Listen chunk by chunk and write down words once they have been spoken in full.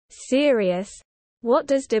Serious? What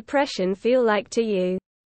does depression feel like to you?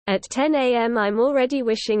 At 10 a.m. I'm already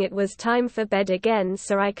wishing it was time for bed again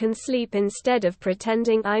so I can sleep instead of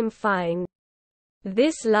pretending I'm fine.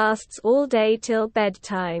 This lasts all day till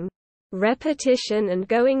bedtime. Repetition and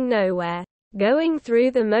going nowhere. Going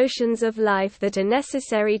through the motions of life that are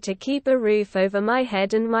necessary to keep a roof over my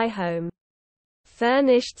head and my home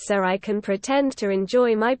furnished so I can pretend to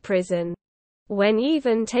enjoy my prison. When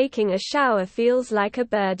even taking a shower feels like a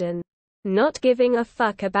burden. Not giving a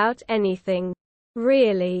fuck about anything.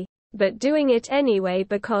 Really. But doing it anyway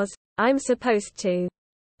because I'm supposed to.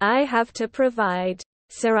 I have to provide.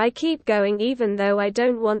 So I keep going even though I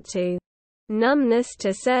don't want to. Numbness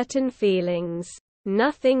to certain feelings.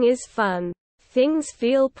 Nothing is fun. Things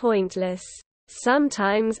feel pointless.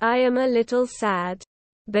 Sometimes I am a little sad.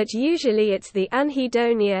 But usually it's the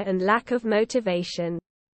anhedonia and lack of motivation.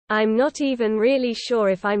 I'm not even really sure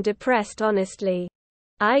if I'm depressed honestly.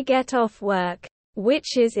 I get off work,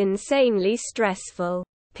 which is insanely stressful.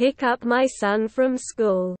 Pick up my son from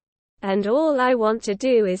school. And all I want to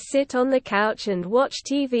do is sit on the couch and watch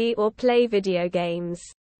TV or play video games.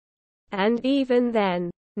 And even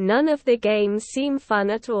then, none of the games seem fun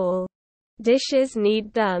at all. Dishes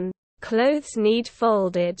need done. Clothes need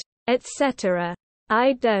folded. Etc.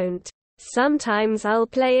 I don't. Sometimes I'll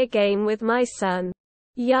play a game with my son.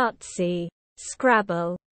 Yahtzee.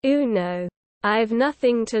 Scrabble. Uno. I've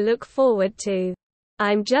nothing to look forward to.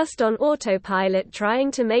 I'm just on autopilot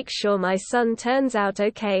trying to make sure my son turns out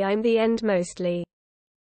okay. I'm the end mostly.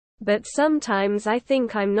 But sometimes I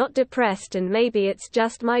think I'm not depressed and maybe it's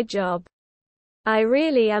just my job. I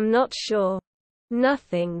really am not sure.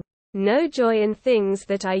 Nothing. No joy in things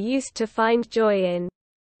that I used to find joy in.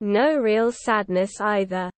 No real sadness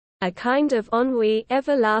either. A kind of ennui,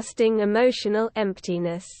 everlasting emotional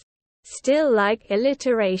emptiness. Still like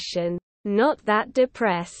alliteration. Not that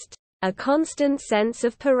depressed. A constant sense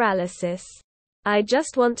of paralysis. I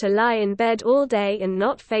just want to lie in bed all day and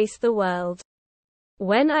not face the world.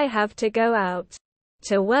 When I have to go out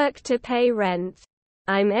to work to pay rent,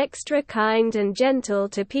 I'm extra kind and gentle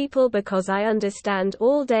to people because I understand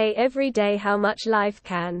all day every day how much life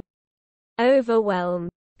can overwhelm.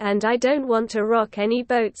 And I don't want to rock any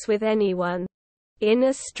boats with anyone. In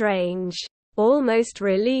a strange, almost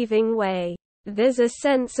relieving way. There's a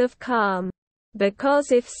sense of calm.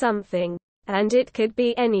 Because if something, and it could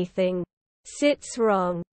be anything, sits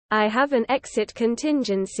wrong, I have an exit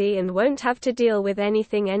contingency and won't have to deal with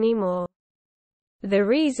anything anymore. The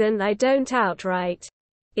reason I don't outright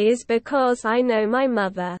is because I know my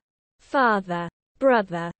mother, father,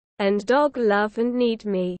 brother, and dog love and need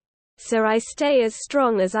me. So I stay as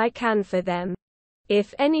strong as I can for them.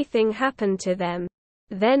 If anything happened to them,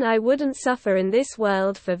 then I wouldn't suffer in this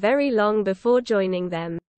world for very long before joining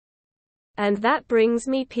them. And that brings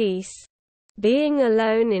me peace. Being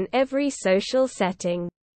alone in every social setting.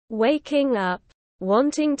 Waking up,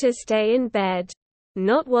 wanting to stay in bed,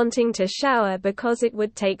 not wanting to shower because it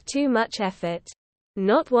would take too much effort,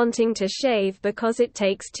 not wanting to shave because it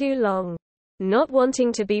takes too long, not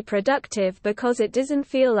wanting to be productive because it doesn't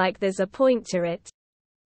feel like there's a point to it,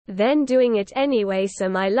 then doing it anyway so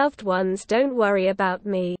my loved ones don't worry about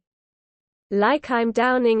me. Like I'm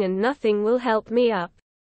downing and nothing will help me up.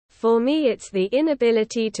 For me it's the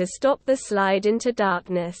inability to stop the slide into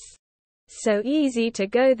darkness. So easy to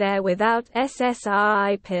go there without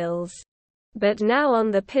SSRI pills. But now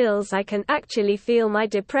on the pills I can actually feel my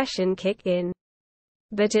depression kick in.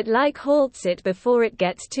 But it like halts it before it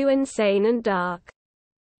gets too insane and dark.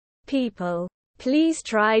 People, please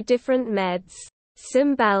try different meds.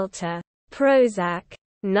 Cymbalta, Prozac.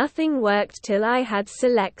 Nothing worked till I had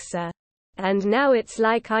Celexa. And now it's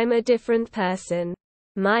like I'm a different person.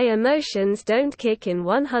 My emotions don't kick in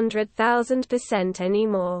 100,000%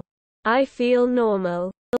 anymore. I feel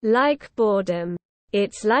normal. Like boredom.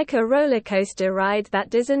 It's like a roller coaster ride that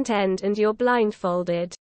doesn't end and you're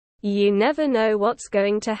blindfolded. You never know what's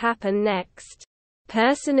going to happen next.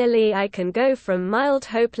 Personally, I can go from mild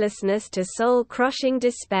hopelessness to soul-crushing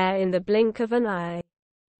despair in the blink of an eye.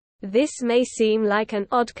 This may seem like an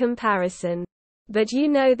odd comparison. But you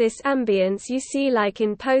know this ambience you see like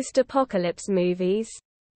in post-apocalypse movies?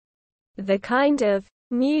 The kind of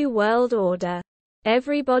new world order.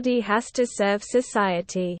 Everybody has to serve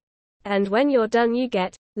society. And when you're done you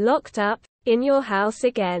get locked up in your house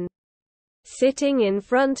again. Sitting in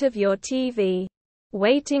front of your TV.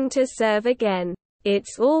 Waiting to serve again.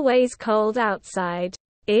 It's always cold outside.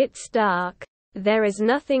 It's dark. There is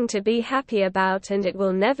nothing to be happy about and it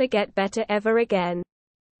will never get better ever again.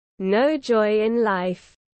 No joy in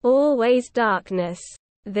life. Always darkness.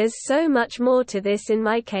 There's so much more to this in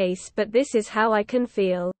my case, but this is how I can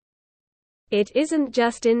feel. It isn't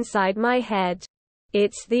just inside my head.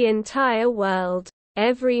 It's the entire world.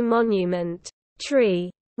 Every monument,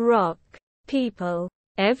 tree, rock, people.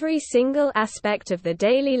 Every single aspect of the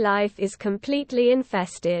daily life is completely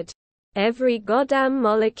infested. Every goddamn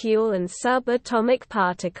molecule and subatomic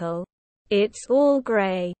particle. It's all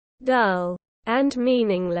gray, dull, and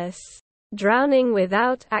meaningless. Drowning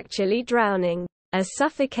without actually drowning. A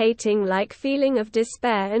suffocating-like feeling of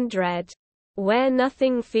despair and dread. Where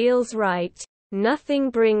nothing feels right. Nothing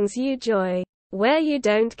brings you joy. Where you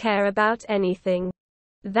don't care about anything.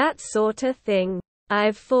 That sort of thing.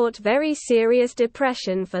 I've fought very serious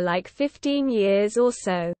depression for like 15 years or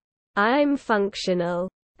so. I'm functional.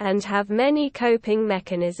 And have many coping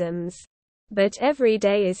mechanisms. But every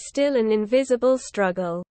day is still an invisible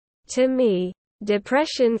struggle. To me,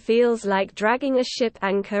 depression feels like dragging a ship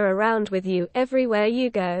anchor around with you everywhere you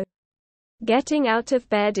go. Getting out of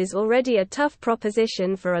bed is already a tough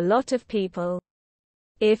proposition for a lot of people.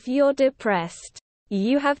 If you're depressed,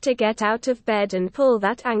 you have to get out of bed and pull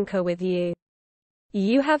that anchor with you.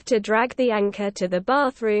 You have to drag the anchor to the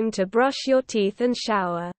bathroom to brush your teeth and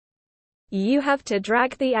shower. You have to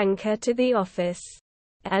drag the anchor to the office.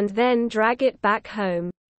 And then drag it back home.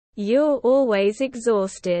 You're always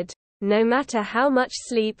exhausted, no matter how much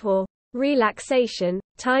sleep or relaxation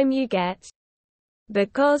time you get.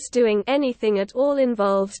 Because doing anything at all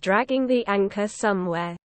involves dragging the anchor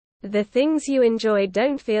somewhere. The things you enjoy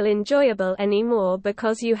don't feel enjoyable anymore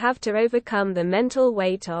because you have to overcome the mental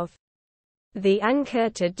weight of the anchor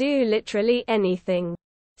to do literally anything.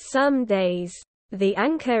 Some days, the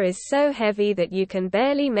anchor is so heavy that you can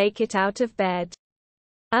barely make it out of bed.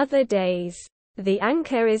 Other days, the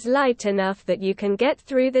anchor is light enough that you can get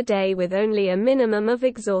through the day with only a minimum of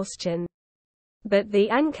exhaustion. But the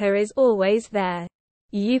anchor is always there.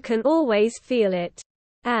 You can always feel it.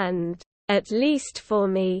 And, at least for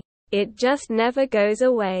me, it just never goes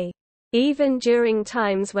away. Even during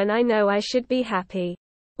times when I know I should be happy,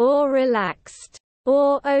 or relaxed,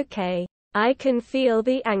 or okay, I can feel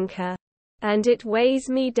the anchor. And it weighs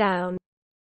me down.